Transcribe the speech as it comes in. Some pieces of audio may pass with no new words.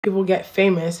people get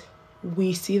famous,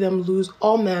 we see them lose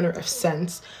all manner of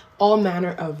sense, all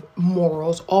manner of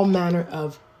morals, all manner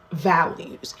of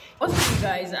values. What's up, you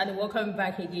guys, and welcome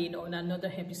back again on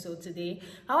another episode today.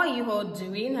 How are you all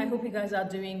doing? I hope you guys are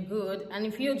doing good. And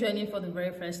if you're joining for the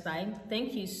very first time,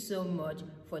 thank you so much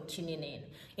for tuning in.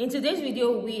 In today's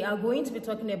video, we are going to be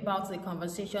talking about the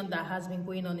conversation that has been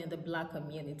going on in the Black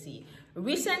community.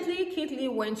 Recently, Kid Lee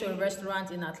went to a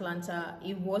restaurant in Atlanta.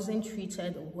 He wasn't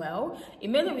treated well. He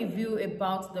made a review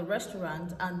about the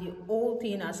restaurant, and the whole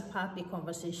thing has sparked a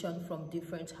conversation from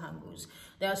different angles.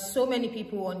 There are so many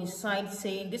people on his side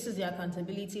saying this is the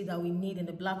accountability that we need in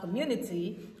the Black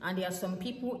community, and there are some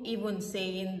people even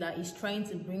saying that he's trying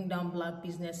to bring down Black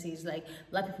businesses, like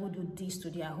Black people do this to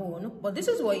their own. But this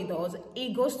is what he does.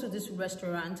 He goes to this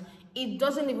restaurant. He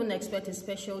doesn't even expect a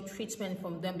special treatment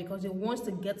from them because he wants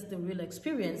to get the real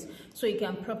experience so he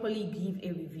can properly give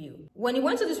a review. When he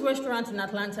went to this restaurant in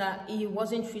Atlanta, he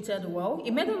wasn't treated well. He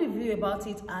made a review about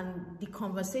it, and the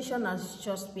conversation has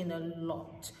just been a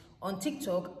lot on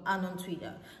TikTok and on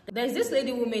Twitter. There's this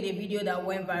lady who made a video that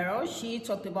went viral. She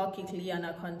talked about Kid Lee and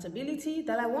accountability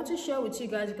that I want to share with you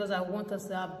guys because I want us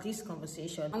to have this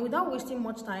conversation. And without wasting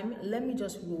much time, let me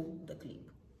just roll the clip.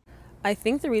 I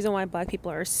think the reason why Black people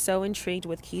are so intrigued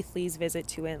with Keith Lee's visit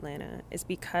to Atlanta is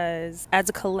because as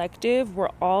a collective,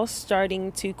 we're all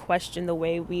starting to question the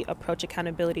way we approach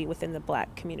accountability within the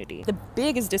Black community. The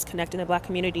biggest disconnect in the Black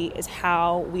community is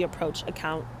how we approach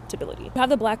accountability. You have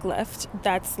the Black left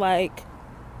that's like,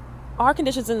 our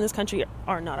conditions in this country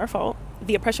are not our fault.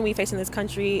 The oppression we face in this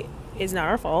country is not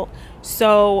our fault.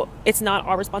 So it's not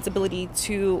our responsibility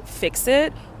to fix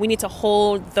it. We need to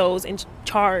hold those in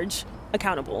charge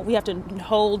accountable. We have to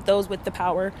hold those with the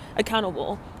power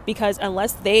accountable, because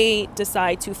unless they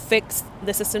decide to fix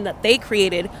the system that they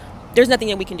created, there's nothing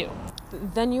that we can do.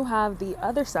 Then you have the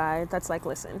other side that's like,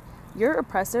 listen, your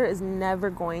oppressor is never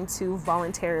going to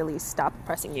voluntarily stop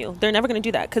oppressing you. They're never going to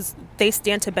do that because they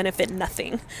stand to benefit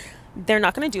nothing. They're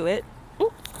not going to do it.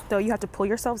 So you have to pull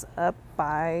yourselves up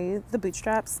by the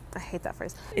bootstraps. I hate that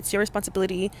phrase. It's your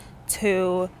responsibility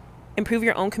to improve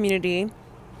your own community,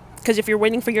 because if you're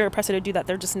waiting for your oppressor to do that,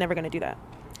 they're just never going to do that.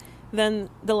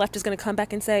 Then the left is going to come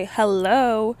back and say,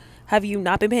 hello, have you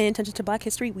not been paying attention to Black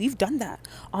history? We've done that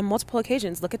on multiple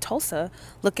occasions. Look at Tulsa.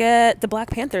 Look at the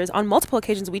Black Panthers. On multiple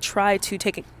occasions, we tried to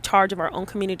take charge of our own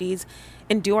communities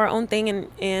and do our own thing,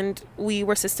 and we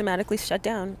were systematically shut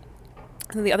down.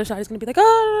 And then the other side is going to be like,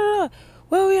 oh,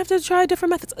 well, we have to try different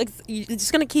methods. Like, you're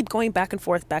just going to keep going back and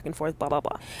forth, blah, blah,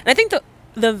 blah. And I think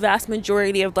the vast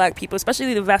majority of Black people,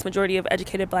 especially the vast majority of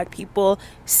educated Black people,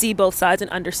 see both sides and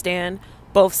understand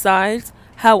both sides.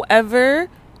 However,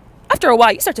 after a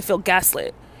while, you start to feel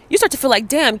gaslit. You start to feel like,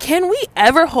 damn, can we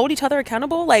ever hold each other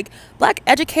accountable? Like, Black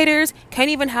educators can't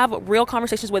even have real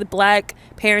conversations with Black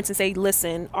parents and say,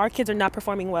 listen, our kids are not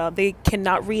performing well. They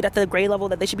cannot read at the grade level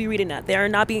that they should be reading at.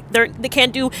 They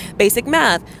can't do basic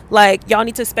math. Like, y'all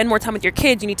need to spend more time with your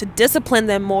kids. You need to discipline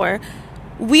them more.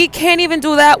 We can't even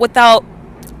do that without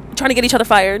trying to get each other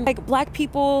fired. Like, Black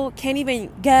people can't even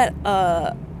get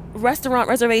a restaurant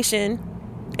reservation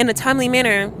in a timely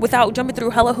manner without jumping through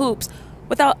hella hoops,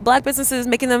 without Black businesses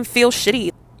making them feel shitty.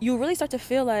 You really start to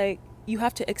feel like you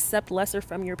have to accept lesser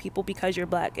from your people because you're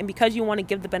Black, and because you want to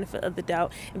give the benefit of the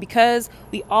doubt, and because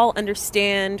we all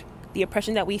understand the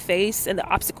oppression that we face and the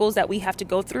obstacles that we have to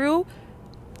go through.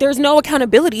 There's no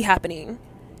accountability happening.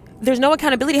 And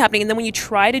then when you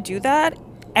try to do that,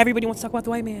 everybody wants to talk about the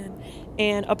white man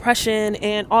and oppression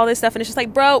and all this stuff. And it's just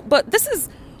like, bro, but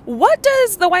what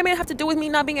does the white man have to do with me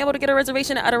not being able to get a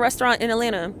reservation at a restaurant in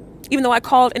Atlanta? Even though I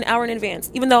called an hour in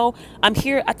advance, even though I'm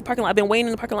here at the parking lot, I've been waiting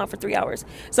in the parking lot for 3 hours.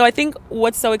 So I think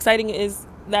what's so exciting is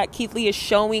that Keith Lee is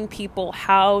showing people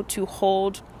how to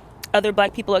hold other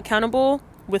Black people accountable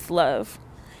with love.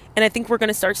 And I think we're going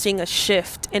to start seeing a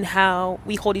shift in how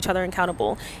we hold each other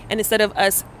accountable. And instead of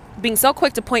us being so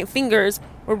quick to point fingers,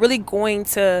 we're really going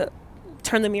to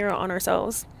turn the mirror on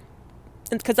ourselves,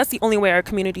 because that's the only way our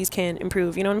communities can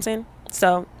improve. You know what I'm saying?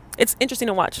 So it's interesting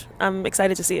to watch. I'm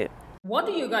excited to see it. What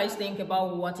do you guys think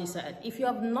about what he said? If you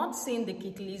have not seen the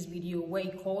Kid Lee's video where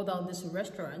he called out this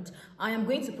restaurant, I am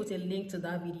going to put a link to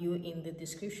that video in the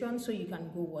description so you can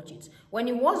go watch it. When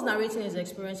he was narrating his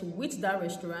experience with that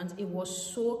restaurant, it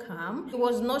was so calm. He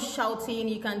was not shouting.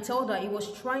 You can tell that he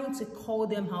was trying to call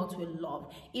them out with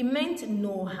love. He meant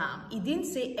no harm. He didn't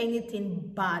say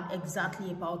anything bad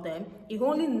exactly about them. He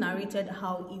only narrated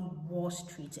how he was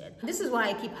treated. This is why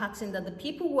I keep asking that the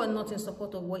people who are not in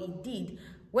support of what he did,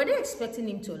 were they expecting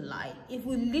him to lie? If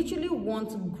we literally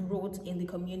want growth in the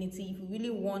community, if we really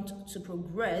want to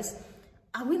progress,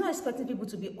 are we not expecting people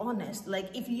to be honest?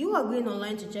 Like, if you are going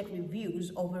online to check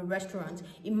reviews of a restaurant,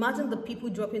 imagine the people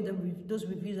dropping those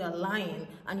reviews are lying,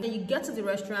 and then you get to the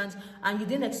restaurant and you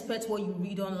didn't expect what you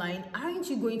read online. Aren't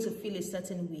you going to feel a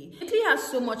certain way? It really has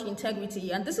so much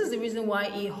integrity, and this is the reason why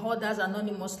he orders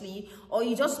anonymously, or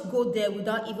you just go there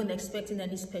without even expecting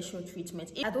any special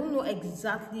treatment. I don't know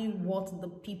exactly what the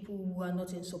people who are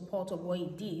not in support of what he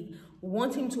did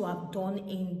want him to have done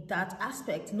in that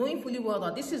aspect, knowing fully well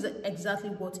that this is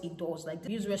exactly what he does. Like,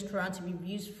 he reviews restaurants, he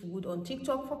reviews food on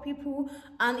TikTok for people,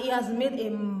 and he has made a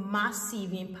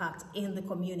massive impact in the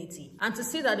community. And to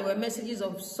see that there were messages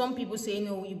of some people saying,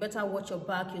 oh, you better watch your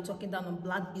back, you're talking down on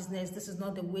black business, this is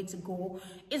not the way to go,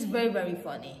 it's very, very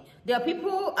funny. There are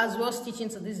people as well stitching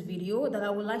to this video that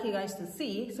I would like you guys to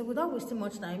see. So without wasting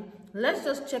much time, let's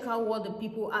just check out what the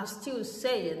people are still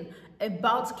saying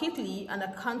about Keith Lee and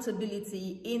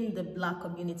accountability in the Black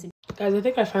community. Guys, I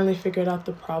think I finally figured out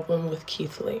the problem with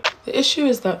Keith Lee. The issue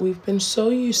is that we've been so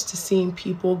used to seeing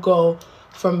people go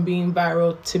from being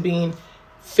viral to being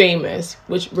famous,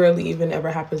 which rarely even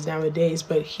ever happens nowadays,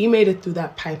 but he made it through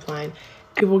that pipeline.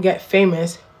 People get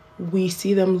famous, we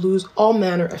see them lose all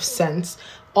manner of sense,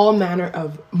 all manner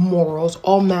of morals,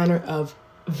 all manner of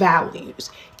values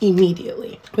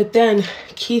immediately. But then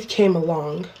Keith came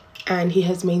along and he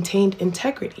has maintained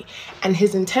integrity, and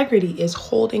his integrity is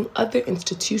holding other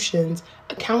institutions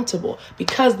accountable,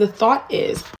 because the thought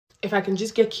is, if I can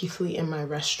just get Keith Lee in my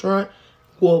restaurant,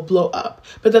 we'll blow up.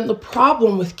 But then the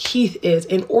problem with Keith is,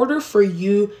 in order for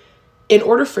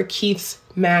Keith's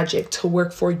magic to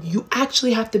work for you, you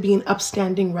actually have to be an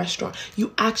upstanding restaurant.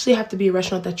 You actually have to be a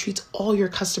restaurant that treats all your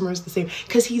customers the same,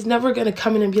 because he's never going to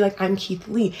come in and be like, I'm Keith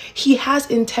Lee. He has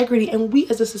integrity, and we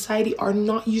as a society are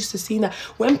not used to seeing that.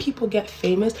 When people get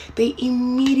famous, they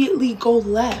immediately go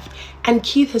left. And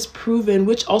Keith has proven,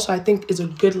 which also I think is a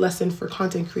good lesson for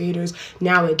content creators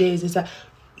nowadays, is that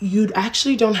you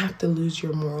actually don't have to lose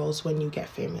your morals when you get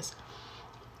famous.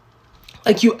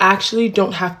 Like, you actually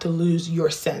don't have to lose your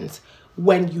sense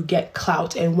when you get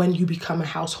clout and when you become a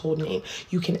household name.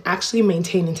 You can actually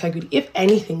maintain integrity. If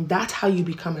anything, that's how you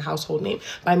become a household name,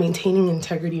 by maintaining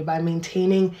integrity, by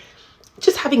maintaining,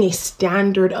 just having a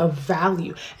standard of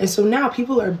value. And so now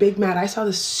people are big mad. I saw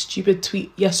this stupid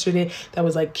tweet yesterday that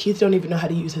was like, Keith don't even know how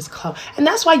to use his clout. And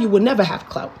that's why you would never have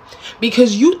clout,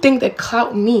 because you think that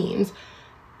clout means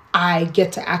I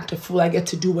get to act a fool, I get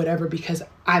to do whatever because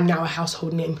I'm now a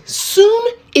household name. Soon,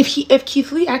 if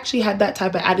Keith Lee actually had that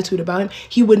type of attitude about him,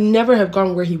 he would never have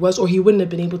gone where he was, or he wouldn't have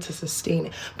been able to sustain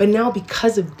it. But now,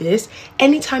 because of this,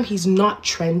 anytime he's not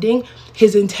trending,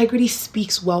 his integrity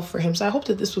speaks well for him. So I hope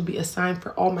that this will be a sign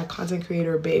for all my content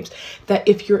creator babes, that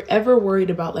if you're ever worried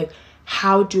about, like,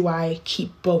 how do I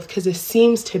keep both? Because it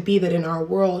seems to be that in our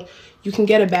world, you can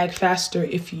get a bag faster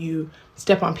if you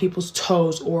step on people's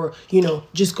toes, or, you know,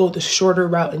 just go the shorter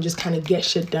route and just kind of get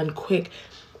shit done quick.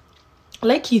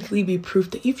 Let Keith Lee be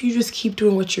proof that if you just keep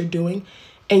doing what you're doing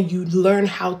and you learn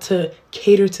how to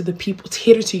cater to the people,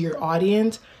 cater to your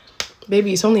audience,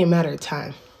 baby, it's only a matter of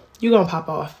time. You're going to pop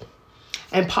off,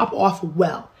 and pop off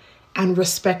well and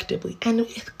respectably and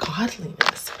with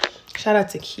godliness. Shout out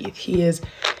to Keith. He is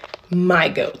my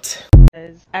GOAT.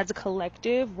 As a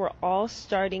collective, we're all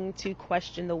starting to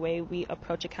question the way we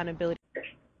approach accountability.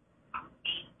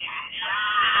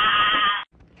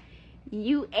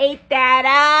 You ate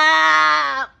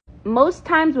that up! Most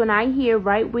times when I hear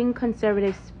right-wing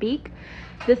conservatives speak,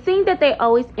 the thing that they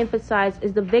always emphasize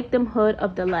is the victimhood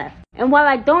of the left. And while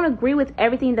I don't agree with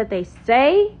everything that they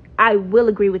say, I will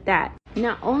agree with that.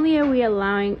 Not only are we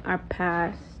allowing our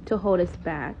past to hold us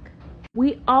back,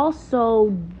 we also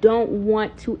don't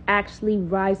want to actually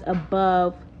rise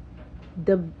above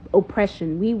the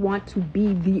oppression. We want to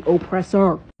be the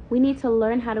oppressor. We need to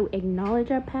learn how to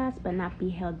acknowledge our past but not be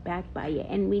held back by it.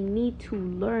 And we need to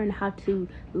learn how to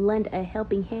lend a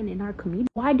helping hand in our community.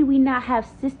 Why do we not have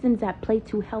systems at play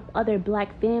to help other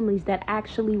black families that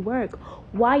actually work?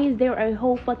 Why is there a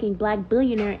whole fucking black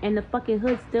billionaire and the fucking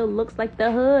hood still looks like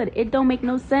the hood? It don't make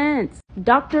no sense.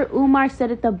 Dr. Umar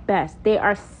said it the best. There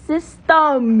are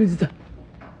systems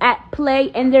at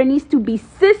play, and there needs to be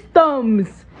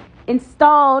systems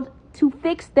installed to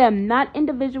fix them, not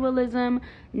individualism,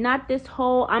 not this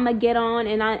whole I'ma get on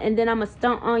and then I'ma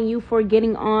stunt on you for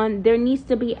getting on. There needs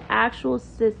to be actual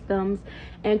systems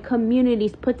and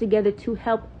communities put together to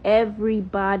help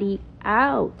everybody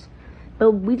out.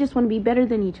 But we just want to be better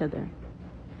than each other.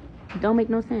 Don't make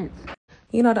no sense.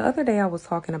 You know, the other day I was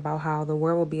talking about how the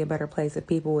world would be a better place if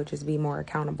people would just be more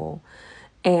accountable.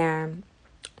 And,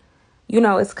 you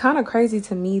know, it's kind of crazy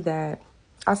to me that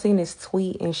I seen this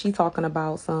tweet and she talking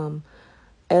about some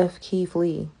F. Keith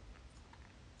Lee.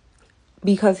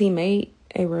 because he made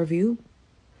a review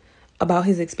about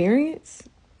his experience.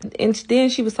 And then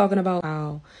she was talking about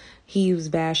how he was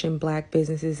bashing Black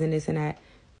businesses and this and that.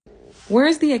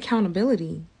 Where's the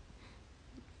accountability?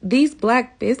 These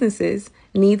Black businesses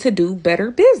need to do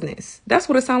better business. That's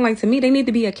what it sounds like to me. They need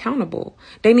to be accountable.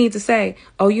 They need to say,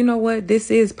 oh, you know what? This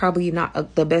is probably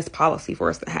not the best policy for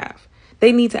us to have.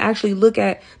 They need to actually look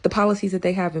at the policies that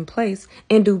they have in place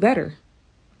and do better.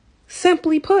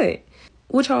 Simply put,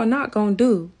 what y'all not gonna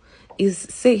do is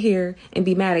sit here and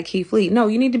be mad at Keith Lee. No,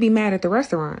 you need to be mad at the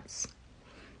restaurants,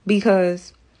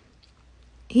 because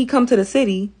he come to the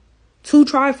city to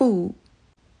try food,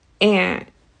 and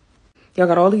y'all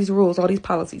got all these rules, all these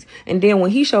policies. And then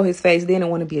when he show his face, then it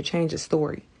want to be a change of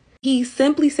story. He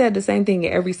simply said the same thing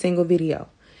in every single video.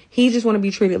 He just want to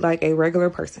be treated like a regular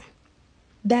person.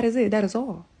 That is it. That is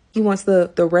all. He wants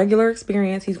the regular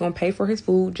experience. He's going to pay for his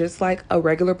food just like a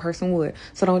regular person would.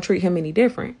 So don't treat him any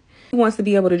different. He wants to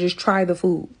be able to just try the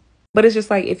food. But it's just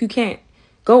like, if you can't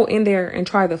go in there and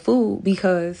try the food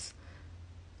because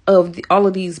of all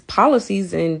of these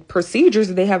policies and procedures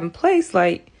that they have in place,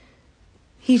 like,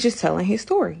 he's just telling his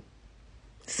story.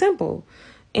 Simple.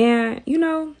 And, you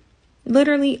know,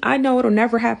 literally, I know it'll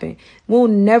never happen. We'll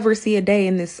never see a day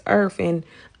in this earth. And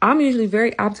I'm usually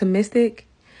very optimistic,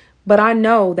 but I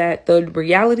know that the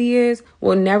reality is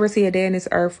we'll never see a day in this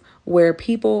earth where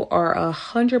people are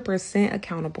 100%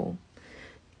 accountable.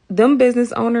 Them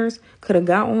business owners could have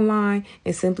got online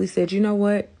and simply said, you know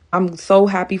what? I'm so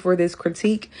happy for this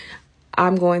critique.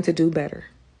 I'm going to do better.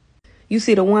 You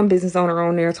see the one business owner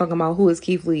on there talking about, who is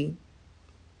Keith Lee?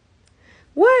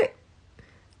 What?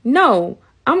 No,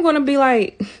 I'm going to be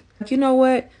like, you know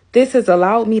what? This has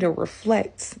allowed me to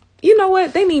reflect. You know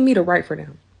what? They need me to write for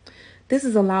them. This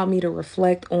has allowed me to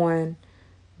reflect on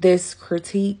this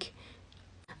critique.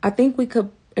 I think we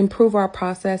could improve our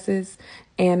processes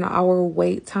and our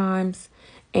wait times.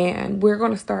 And we're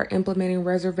going to start implementing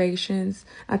reservations.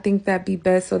 I think that'd be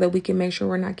best, so that we can make sure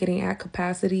we're not getting at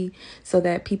capacity, so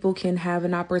that people can have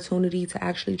an opportunity to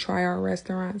actually try our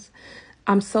restaurants.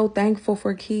 I'm so thankful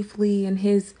for Keith Lee and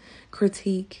his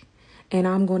critique, and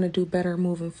I'm going to do better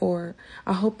moving forward.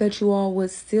 I hope that you all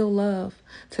would still love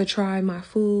to try my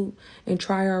food and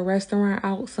try our restaurant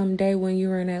out someday when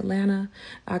you're in Atlanta.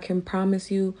 I can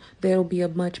promise you that it'll be a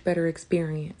much better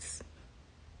experience.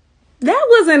 That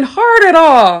wasn't hard at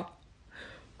all.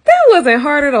 That wasn't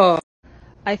hard at all.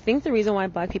 I think the reason why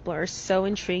Black people are so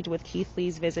intrigued with Keith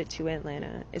Lee's visit to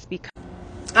Atlanta is because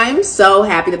I'm so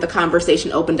happy that the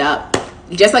conversation opened up.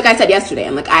 Just like I said yesterday,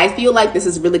 and like, I feel like this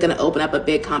is really going to open up a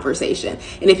big conversation.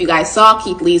 And if you guys saw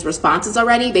Keith Lee's responses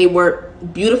already, they were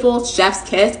beautiful, chef's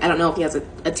kiss. I don't know if he has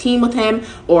a team with him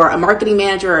or a marketing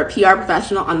manager or a PR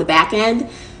professional on the back end.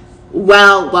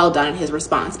 Well done in his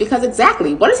response, because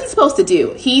exactly what is he supposed to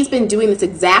do? He's been doing this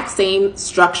exact same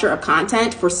structure of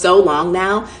content for so long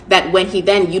now that when he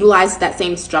then utilizes that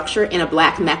same structure in a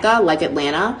Black Mecca like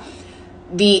Atlanta,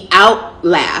 the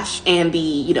outlash and the,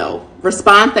 you know,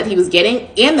 response that he was getting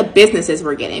and the businesses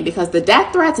were getting, because the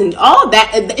death threats and all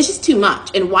that, it's just too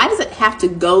much. And why does it have to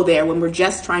go there when we're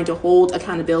just trying to hold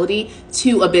accountability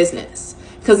to a business?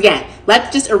 Because again,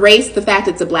 let's just erase the fact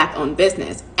it's a Black owned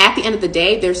business. At the end of the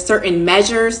day, there's certain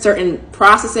measures, certain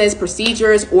processes,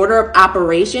 procedures, order of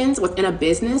operations within a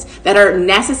business that are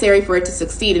necessary for it to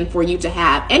succeed and for you to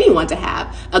have, anyone to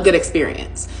have a good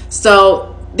experience.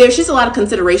 So there's just a lot of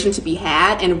consideration to be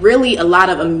had, and really a lot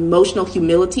of emotional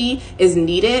humility is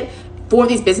needed for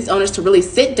these business owners to really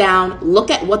sit down, look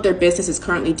at what their business is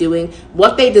currently doing,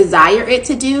 what they desire it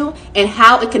to do, and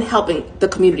how it can help in the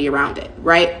community around it,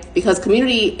 right? Because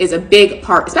community is a big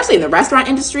part, especially in the restaurant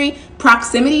industry.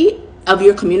 Proximity of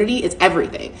your community is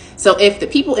everything. So if the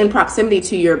people in proximity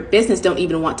to your business don't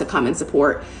even want to come and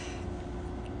support,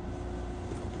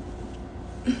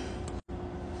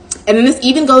 and then this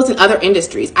even goes in other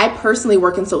industries. I personally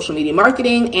work in social media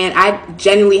marketing, and I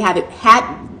genuinely have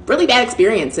had really bad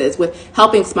experiences with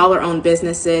helping smaller owned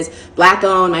businesses, Black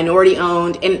owned, minority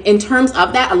owned. And in terms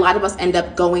of that, a lot of us end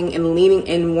up going and leaning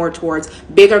in more towards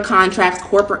bigger contracts,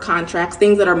 corporate contracts,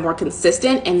 things that are more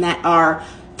consistent and that are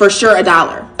for sure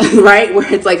 $1, right?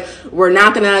 Where it's like, we're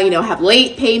not gonna, have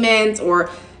late payments or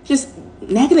just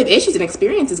negative issues and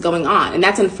experiences going on. And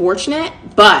that's unfortunate,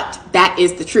 but that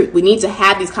is the truth. We need to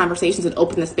have these conversations and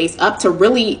open the space up to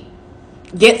really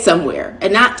get somewhere,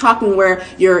 and not talking where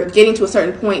you're getting to a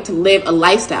certain point to live a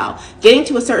lifestyle. Getting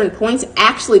to a certain point to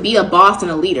actually be a boss and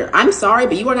a leader. I'm sorry,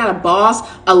 but you are not a boss,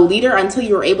 a leader, until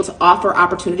you are able to offer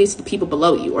opportunities to the people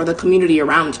below you or the community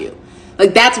around you.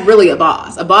 Like, that's really a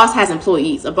boss. A boss has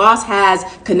employees. A boss has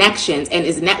connections and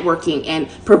is networking and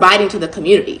providing to the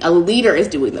community. A leader is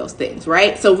doing those things,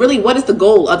 right? So really, what is the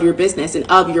goal of your business and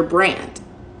of your brand?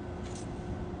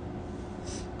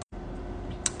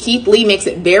 Keith Lee makes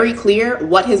it very clear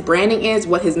what his branding is,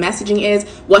 what his messaging is,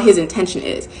 what his intention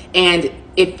is. And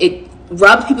if it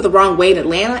rubs people the wrong way in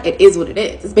Atlanta, it is what it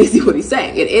is. It's basically what he's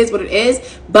saying. It is what it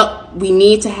is, but we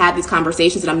need to have these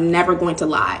conversations, and I'm never going to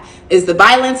lie. Is the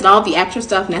violence and all the extra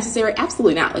stuff necessary?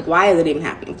 Absolutely not. Like, why is it even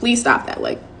happening? Please stop that.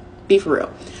 Like, be for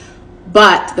real.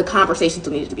 But the conversations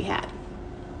still needed to be had.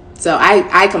 So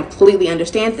I completely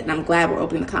understand that, and I'm glad we're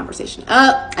opening the conversation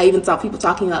up. I even saw people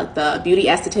talking about the beauty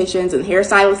estheticians and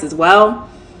hairstylists as well.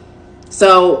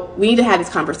 So we need to have these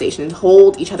conversations,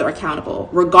 hold each other accountable,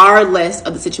 regardless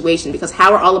of the situation, because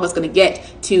how are all of us going to get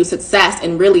to success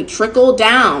and really trickle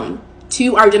down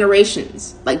to our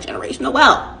generations, like generational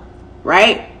wealth,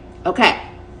 right? Okay.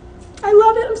 I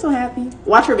love it. I'm so happy.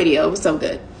 Watch her video. It was so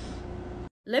good.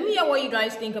 Let me hear what you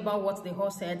guys think about what the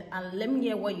host said, and let me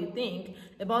hear what you think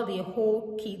about the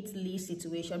whole Keith Lee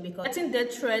situation, because getting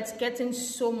death threats, getting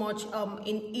so much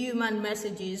inhuman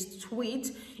messages,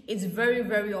 tweets, it's very,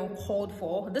 very uncalled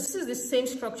for. This is the same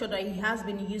structure that he has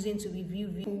been using to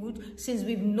review food since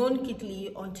we've known Keith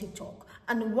Lee on TikTok.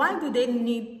 And why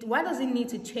does he need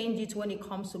to change it when it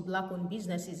comes to Black-owned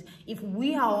businesses if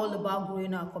we are all about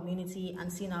growing our community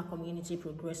and seeing our community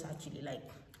progress actually? Like,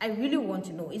 I really want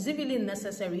to know, is it really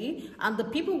necessary? And the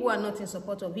people who are not in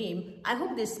support of him, I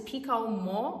hope they speak out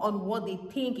more on what they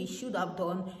think he should have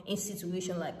done in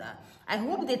situations like that. I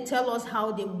hope they tell us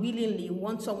how they willingly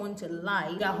want someone to lie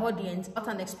to their audience about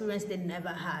an experience they never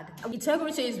had.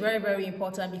 Integrity is very, very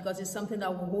important, because it's something that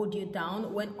will hold you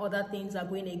down when other things are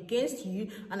going against you.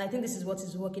 And I think this is what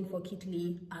is working for Keith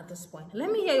Lee at this point.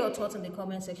 Let me hear your thoughts in the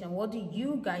comment section. What do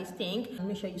you guys think? And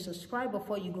make sure you subscribe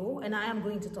before you go. And I am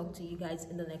going to talk to you guys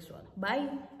in the next one. Bye,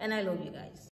 and I love you guys.